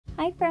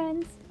Hi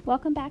friends!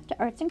 Welcome back to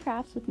Arts and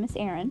Crafts with Miss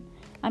Erin.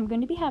 I'm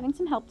going to be having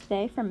some help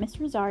today from Miss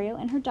Rosario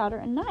and her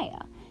daughter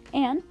Anaya,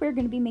 and we're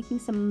going to be making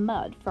some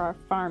mud for our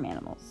farm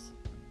animals.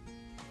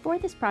 For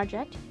this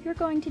project, you're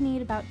going to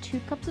need about 2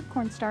 cups of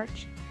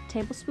cornstarch, a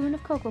tablespoon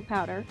of cocoa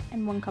powder,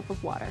 and 1 cup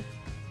of water.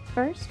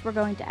 First, we're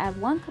going to add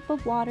 1 cup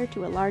of water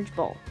to a large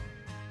bowl.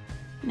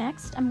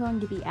 Next, I'm going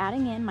to be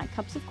adding in my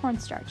cups of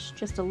cornstarch,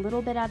 just a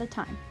little bit at a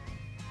time.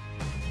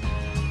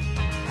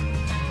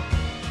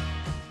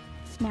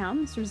 Now,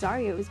 Miss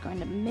Rosario is going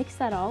to mix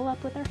that all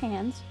up with her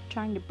hands,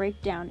 trying to break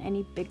down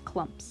any big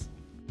clumps.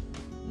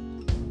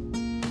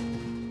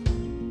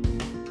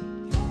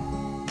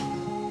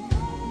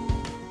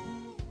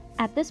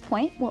 At this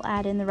point, we'll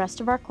add in the rest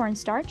of our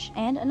cornstarch,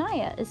 and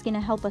Anaya is going to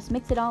help us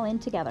mix it all in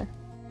together.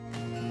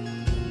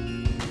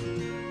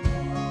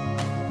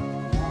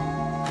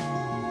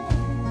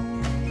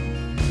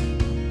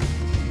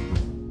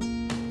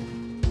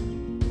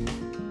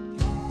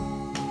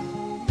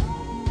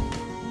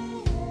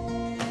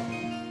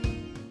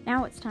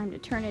 Now it's time to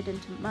turn it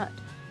into mud.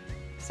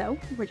 So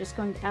we're just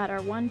going to add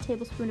our 1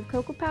 tablespoon of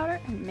cocoa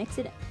powder and mix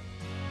it in.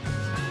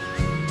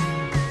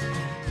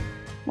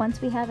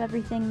 Once we have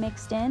everything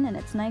mixed in and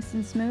it's nice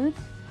and smooth,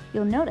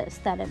 you'll notice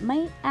that it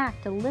might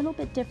act a little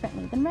bit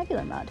differently than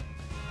regular mud.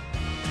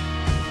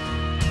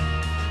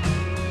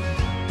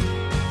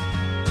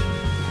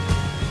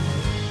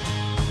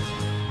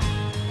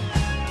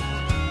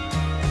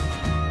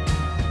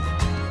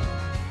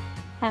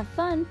 Have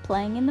fun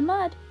playing in the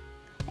mud!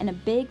 And a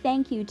big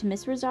thank you to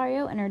Miss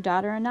Rosario and her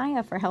daughter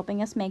Anaya for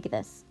helping us make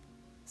this.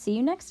 See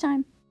you next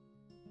time!